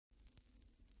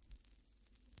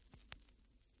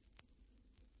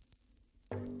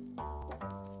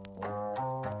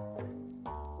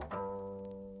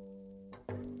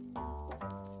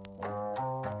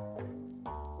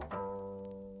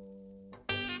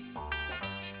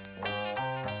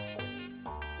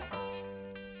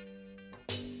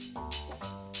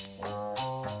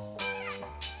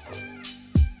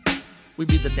We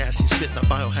be the nasty, spitting that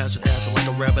biohazard acid like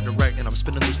a rabbit in a rag, and I'm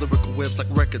spinning those lyrical webs like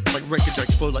records, like wreckage. I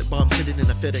explode like bombs hidden in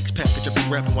a FedEx package. I be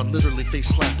rapping while literally face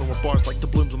slapping with bars like the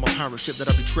blooms on my pirate ship that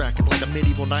I be tracking. Like a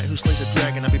medieval knight who slays a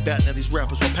dragon, I be batting at these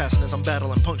rappers while passing as I'm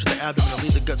battling. Puncture the abdomen and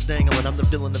leave the guts dangling. I'm the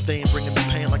villain, the vein, bringing the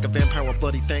pain like a vampire with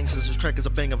bloody fangs. This track is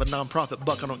a bang of a non-profit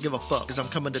buck, I don't give a fuck, cause I'm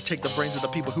coming to take the brains of the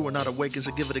people who are not awake, as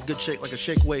I give it a good shake like a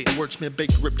shake weight. The wordsmith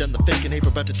baked, rip down the fake, and ape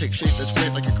about to take shape. That's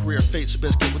great like a career of fate, so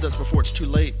best get with us before it's too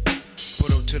late.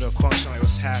 Put up to the function like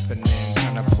what's happening.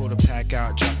 Time to pull the pack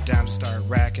out, drop down, start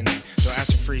racking it. Don't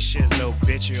ask for free shit, little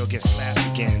bitch, or you'll get slapped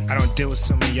again. I don't deal with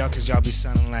some of y'all cause y'all be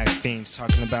sounding like fiends,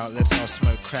 talking about let's all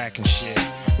smoke crack and shit.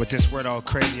 With this word all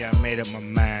crazy, I made up my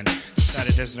mind.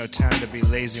 Decided there's no time to be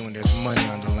lazy when there's money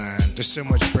on the line. There's so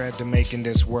much bread to make in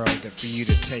this world that for you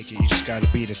to take it, you just gotta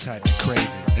be the type to crave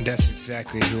it. And that's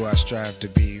exactly who I strive to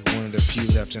be, one of the few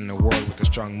left in the world with a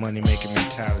strong money-making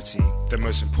mentality. The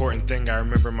most important thing I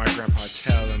remember my grandpa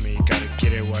telling